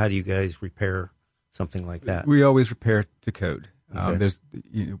 How do you guys repair something like that? We always repair to code. Okay.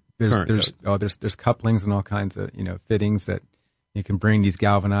 There's couplings and all kinds of fittings that you can bring. These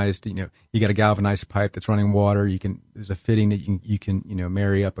galvanized. You got a galvanized pipe that's running water. There's a fitting that you can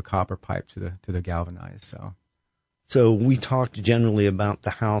marry up a copper pipe to the galvanized. So we talked generally about the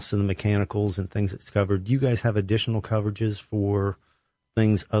house and the mechanicals and things that's covered. Do you guys have additional coverages for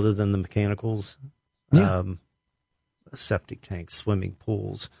things other than the mechanicals? Yeah. Septic tanks, swimming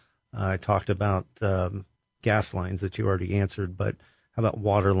pools. I talked about gas lines that you already answered, but how about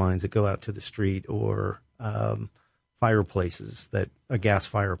water lines that go out to the street or fireplaces, a gas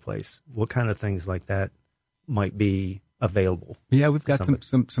fireplace? What kind of things like that might be available? Yeah, we've got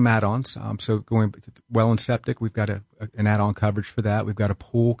some add-ons. So going well and septic, we've got an add-on coverage for that. We've got a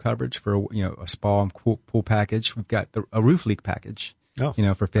pool coverage for a spa and pool package. We've got a roof leak package. Oh,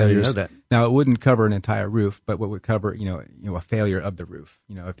 for failures. I didn't know that. Now it wouldn't cover an entire roof, but what would cover a failure of the roof.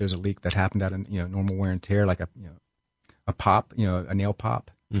 If there's a leak that happened out of normal wear and tear, like a pop, a nail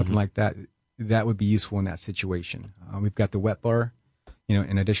pop, something like that. That would be useful in that situation. We've got the wet bar,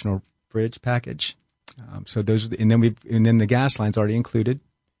 an additional fridge package. So those, and then the gas line's already included,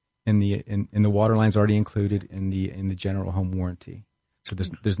 and the water line's already included in the general home warranty. So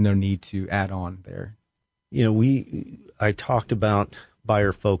there's no need to add on there. I talked about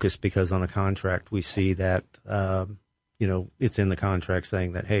buyer focus because on a contract we see that it's in the contract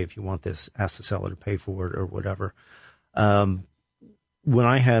saying that, hey, if you want this, ask the seller to pay for it or whatever. When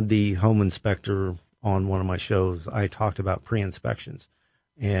I had the home inspector on one of my shows, I talked about pre-inspections.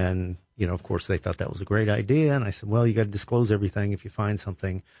 And, of course, they thought that was a great idea. And I said, well, you got to disclose everything if you find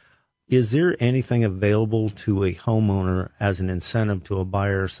something. Is there anything available to a homeowner as an incentive to a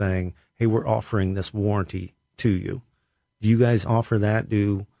buyer saying, hey, we're offering this warranty to you? Do you guys offer that?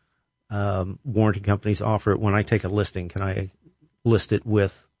 Do warranty companies offer it? When I take a listing, can I list it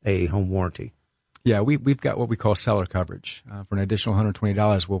with a home warranty? Yeah, we've got what we call seller coverage. For an additional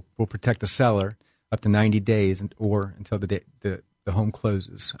 $120, we'll protect the seller up to 90 days or until the home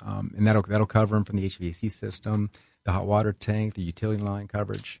closes. And that'll cover them from the HVAC system, the hot water tank, the utility line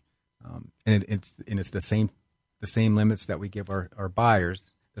coverage. And it's the same limits that we give our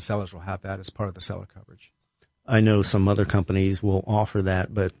buyers. The sellers will have that as part of the seller coverage. I know some other companies will offer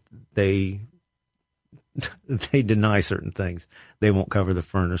that, but they deny certain things. They won't cover the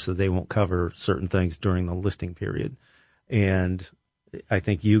furnace, so they won't cover certain things during the listing period. And I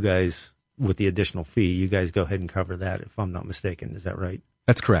think you guys, with the additional fee, you guys go ahead and cover that, if I'm not mistaken. Is that right?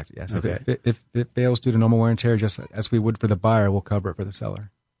 That's correct, yes. Okay. If it fails due to normal wear and tear, just as we would for the buyer, we'll cover it for the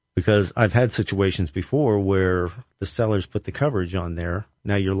seller. Because I've had situations before where the sellers put the coverage on there.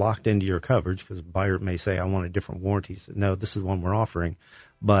 Now you're locked into your coverage because a buyer may say, I want a different warranty. So, no, this is the one we're offering.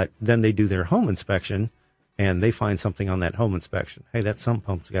 But then they do their home inspection and they find something on that home inspection. Hey, that sump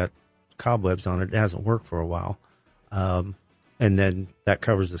pump's got cobwebs on it. It hasn't worked for a while. And then that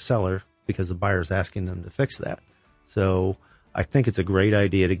covers the seller because the buyer's asking them to fix that. So I think it's a great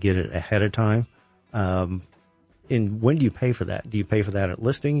idea to get it ahead of time. And when do you pay for that? Do you pay for that at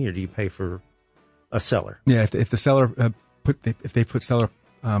listing, or do you pay for a seller? Yeah, if the seller if they put seller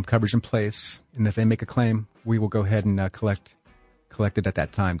coverage in place, and if they make a claim, we will go ahead and collect it at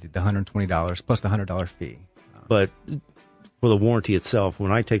that time, the $120 plus the $100 fee. But for the warranty itself,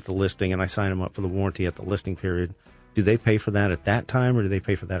 when I take the listing and I sign them up for the warranty at the listing period, do they pay for that at that time, or do they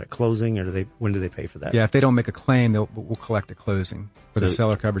pay for that at closing, or when do they pay for that? Yeah, if they don't make a claim, we'll collect at closing for the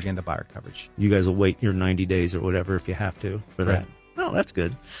seller coverage and the buyer coverage. You guys will wait your 90 days or whatever if you have to for that. Right. Oh, that's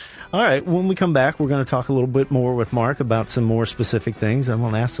good. All right, when we come back, we're going to talk a little bit more with Mark about some more specific things. I'm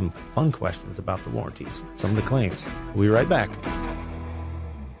going to ask some fun questions about the warranties, some of the claims. We'll be right back.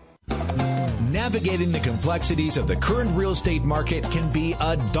 Navigating the complexities of the current real estate market can be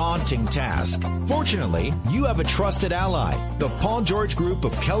a daunting task. Fortunately, you have a trusted ally, the Paul George Group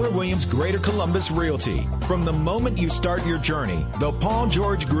of Keller Williams Greater Columbus Realty. From the moment you start your journey, the Paul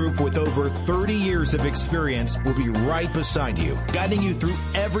George Group with over 30 years of experience will be right beside you, guiding you through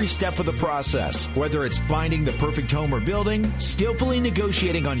every step of the process. Whether it's finding the perfect home or building, skillfully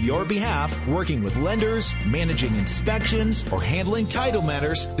negotiating on your behalf, working with lenders, managing inspections, or handling title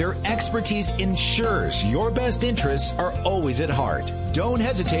matters, their expertise ensures your best interests are always at heart. Don't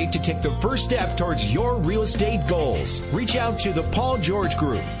hesitate to take the first step towards your real estate goals. Reach out to the Paul George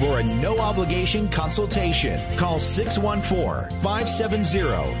Group for a no-obligation consultation. Call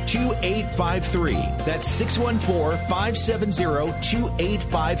 614-570-2853. That's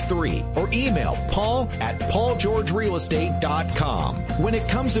 614-570-2853. Or email paul@paulgeorgerealestate.com. When it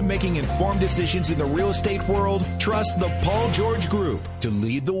comes to making informed decisions in the real estate world, trust the Paul George Group to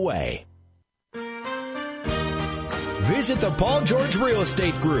lead the way. Visit the Paul George Real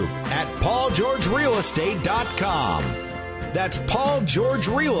Estate Group at paulgeorgerealestate.com. That's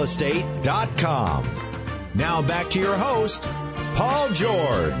paulgeorgerealestate.com. Now back to your host, Paul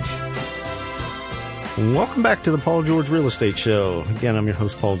George. Welcome back to the Paul George Real Estate Show. Again, I'm your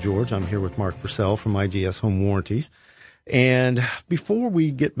host, Paul George. I'm here with Mark Purcell from IGS Home Warranties. And before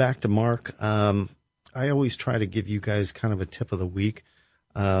we get back to Mark, I always try to give you guys kind of a tip of the week.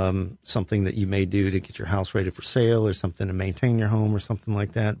 Something that you may do to get your house ready for sale, or something to maintain your home, or something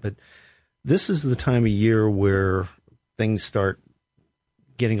like that. But this is the time of year where things start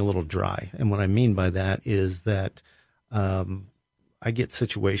getting a little dry. And what I mean by that is that I get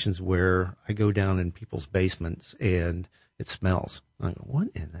situations where I go down in people's basements and it smells. I go, what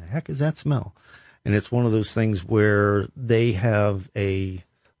in the heck is that smell? And it's one of those things where they have a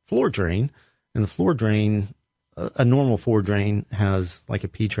floor drain, and the floor drain, a normal floor drain has like a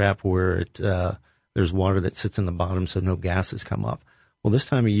P-trap where there's water that sits in the bottom so no gases come up. Well, this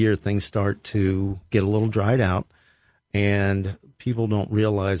time of year, things start to get a little dried out, and people don't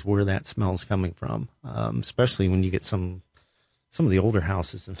realize where that smell's coming from, especially when you get some of the older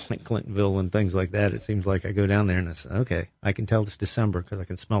houses in like Clintonville and things like that. It seems like I go down there and I say, okay, I can tell it's December because I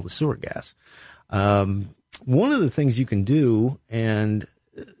can smell the sewer gas. One of the things you can do and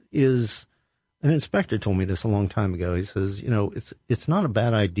is an inspector told me this a long time ago. He says, it's not a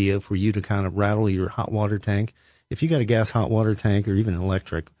bad idea for you to kind of rattle your hot water tank. If you got a gas hot water tank or even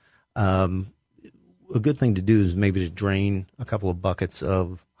electric, a good thing to do is maybe to drain a couple of buckets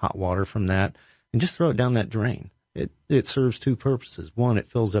of hot water from that and just throw it down that drain. It serves two purposes. One, it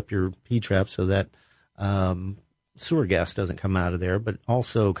fills up your P-trap so that sewer gas doesn't come out of there, but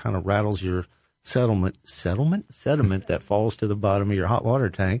also kind of rattles your sediment that falls to the bottom of your hot water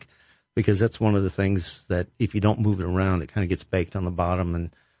tank, because that's one of the things that if you don't move it around, it kind of gets baked on the bottom,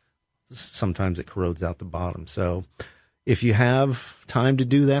 and sometimes it corrodes out the bottom. So if you have time to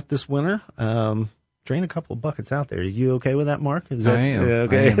do that this winter, drain a couple of buckets out there. Are you okay with that, Mark? I am.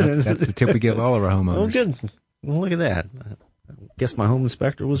 Okay. I am. That's the tip we give all of our homeowners. Oh, good. Well, look at that. I guess my home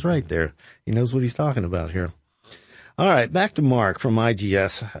inspector was right there. He knows what he's talking about here. All right, back to Mark from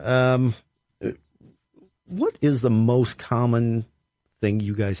IGS. What is the most common thing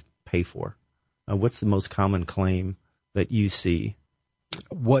you guys pay for? What's the most common claim that you see?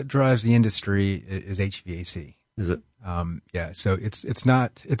 What drives the industry is HVAC. Is it? Yeah. So it's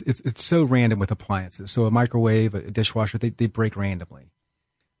not, it's so random with appliances. So a microwave, a dishwasher, they break randomly.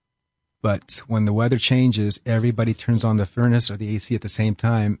 But when the weather changes, everybody turns on the furnace or the AC at the same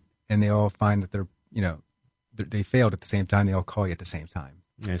time, and they all find that they failed at the same time. They all call you at the same time.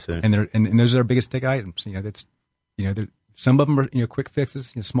 I see. And those are our biggest ticket items. Some of them are, quick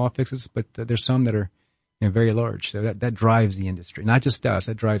fixes, small fixes, but there's some that are, very large. So that drives the industry, not just us.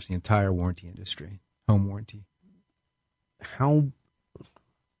 That drives the entire warranty industry, home warranty. And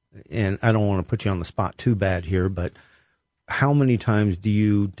I don't want to put you on the spot too bad here, but how many times do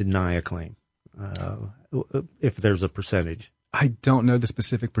you deny a claim, if there's a percentage? I don't know the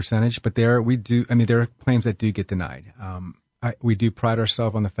specific percentage, but there are claims that do get denied. We do pride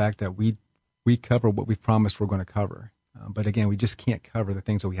ourselves on the fact that we cover what we've promised we're going to cover. But again, we just can't cover the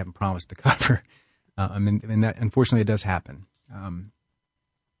things that we haven't promised to cover. And that, unfortunately, it does happen.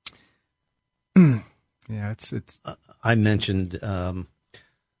 Yeah, it's. I mentioned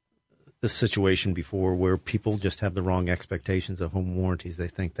the situation before where people just have the wrong expectations of home warranties. They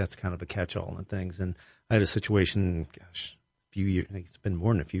think that's kind of a catch-all and things. And I had a situation, a few years, I think it's been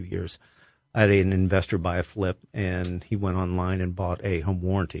more than a few years. I had an investor buy a flip, and he went online and bought a home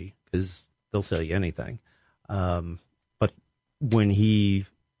warranty because they'll sell you anything. But when he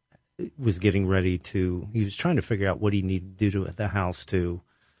was getting ready he was trying to figure out what he needed to do to the house to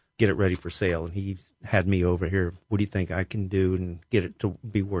get it ready for sale. And he had me over here. What do you think I can do and get it to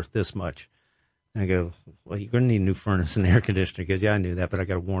be worth this much? And I go, well, you're going to need a new furnace and air conditioner. He goes, yeah, I knew that, but I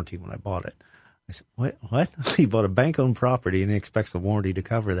got a warranty when I bought it. I said, what? He bought a bank-owned property and he expects the warranty to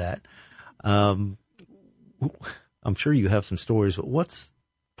cover that. I'm sure you have some stories, but what's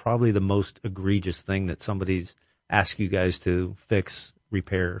probably the most egregious thing that somebody's asked you guys to fix,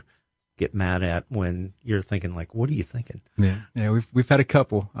 repair, get mad at when you're thinking like, what are you thinking? Yeah, we've had a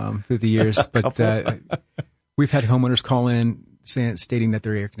couple through the years, but we've had homeowners call in stating that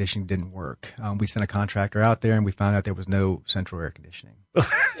their air conditioning didn't work. We sent a contractor out there and we found out there was no central air conditioning.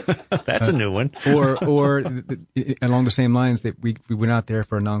 That's a new one. or along the same lines that we went out there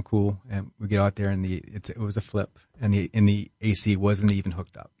for a non-cool, and we get out there and it was a flip, and the AC wasn't even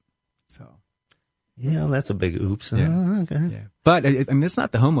hooked up. So. Yeah, that's a big oops. Yeah. Okay. Yeah. But it's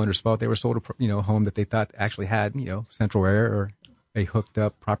not the homeowner's fault. They were sold a home that they thought actually had, central air or a hooked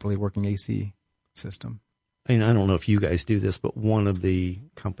up, properly working AC system. I mean, I don't know if you guys do this, but one of the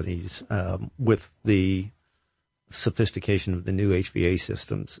companies, with the sophistication of the new HVAC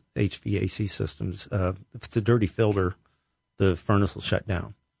systems, if it's a dirty filter, the furnace will shut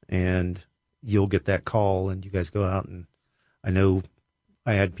down, and you'll get that call, and you guys go out, and I know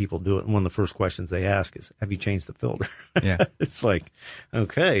I had people do it, and one of the first questions they ask is, have you changed the filter? Yeah. It's like,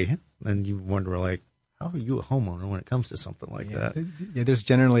 okay. And you wonder, like, how are you a homeowner when it comes to something like that? Yeah, there's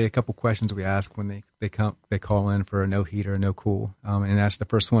generally a couple questions we ask when they call in for a no heat or a no cool. And that's the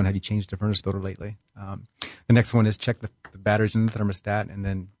first one, have you changed the furnace filter lately? The next one is check the batteries in the thermostat, and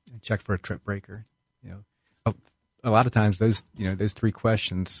then check for a trip breaker. a lot of times those 3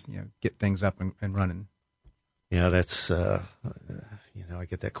 questions, get things up and running. Yeah, that's, I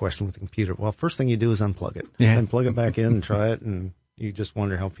get that question with the computer. Well, first thing you do is unplug it. Yeah. And plug it back in and try it, and you just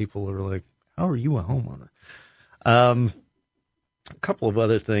wonder how people are like, how are you a homeowner? A couple of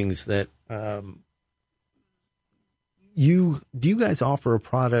other things that do you guys offer a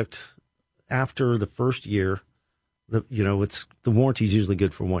product after the first year? The warranty is usually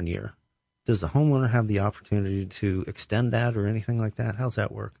good for 1 year. Does the homeowner have the opportunity to extend that or anything like that? How's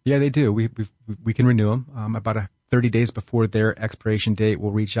that work? Yeah, they do. We can renew them about 30 days before their expiration date. We'll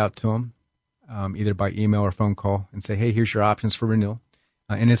reach out to them either by email or phone call and say, hey, here's your options for renewal.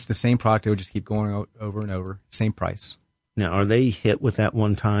 And it's the same product. It will just keep going over and over, same price. Now, are they hit with that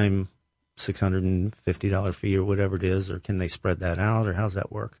one-time $650 fee or whatever it is, or can they spread that out, or how's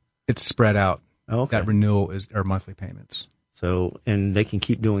that work? It's spread out. Oh, okay. That renewal are monthly payments. So, and they can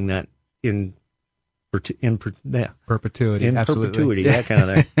keep doing that in perpetuity. In absolutely. perpetuity, that kind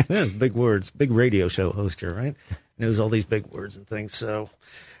of thing. Yeah, big words, big radio show host here, right? Knows all these big words and things. So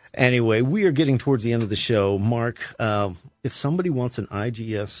anyway, we are getting towards the end of the show. Mark, if somebody wants an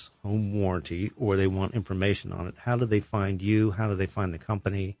IGS home warranty or they want information on it, how do they find you? How do they find the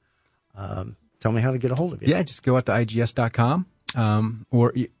company? Tell me how to get a hold of you. Yeah, just go out to IGS.com.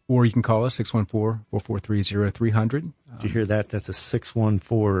 Or you can call us 614-443-0300. Did you hear that? That's a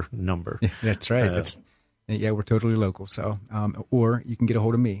 614 number. Yeah, that's right. We're totally local. So, or you can get a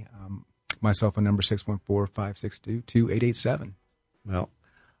hold of me. My cell phone number 614-562-2887. Well,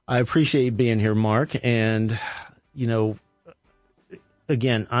 I appreciate you being here, Mark. And,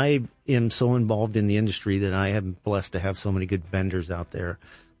 again, I am so involved in the industry that I am blessed to have so many good vendors out there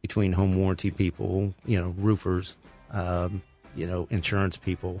between home warranty people, roofers, insurance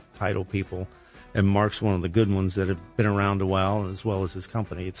people, title people. And Mark's one of the good ones that have been around a while, as well as his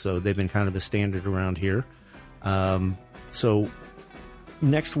company. So they've been kind of a standard around here. So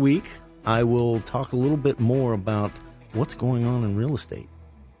next week, I will talk a little bit more about what's going on in real estate.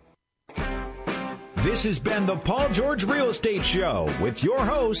 This has been the Paul George Real Estate Show with your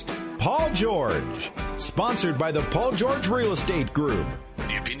host, Paul George. Sponsored by the Paul George Real Estate Group.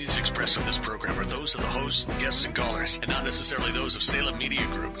 The opinions expressed on this program are those of the hosts, guests, and callers, and not necessarily those of Salem Media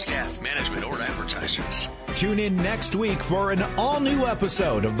Group, staff, management, or advertisers. Tune in next week for an all-new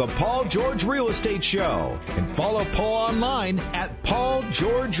episode of the Paul George Real Estate Show. And follow Paul online at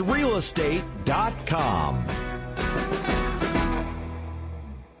paulgeorgerealestate.com.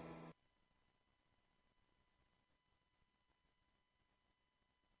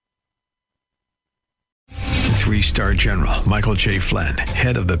 Three-star General Michael J. Flynn,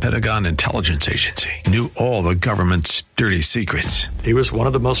 head of the Pentagon Intelligence Agency, knew all the government's dirty secrets. He was one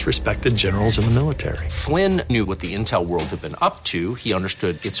of the most respected generals in the military. Flynn knew what the intel world had been up to. He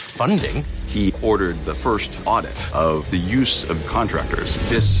understood its funding. He ordered the first audit of the use of contractors.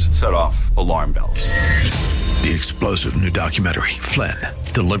 This set off alarm bells. The explosive new documentary, Flynn,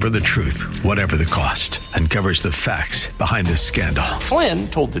 Deliver the Truth, Whatever the Cost, uncovers the facts behind this scandal. Flynn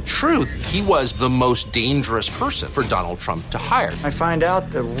told the truth. He was the most dangerous person for Donald Trump to hire. I find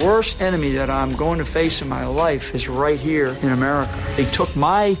out the worst enemy that I'm going to face in my life is right here in America. They took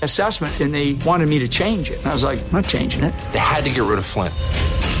my assessment and they wanted me to change it. And I was like, I'm not changing it. They had to get rid of Flynn.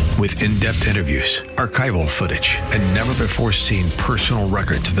 With in-depth interviews, archival footage, and never-before-seen personal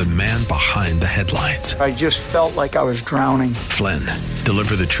records of the man behind the headlines. I just felt like I was drowning. Flynn,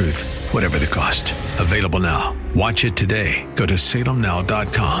 Deliver the Truth, Whatever the Cost. Available now. Watch it today. Go to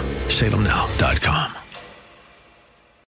salemnow.com. salemnow.com.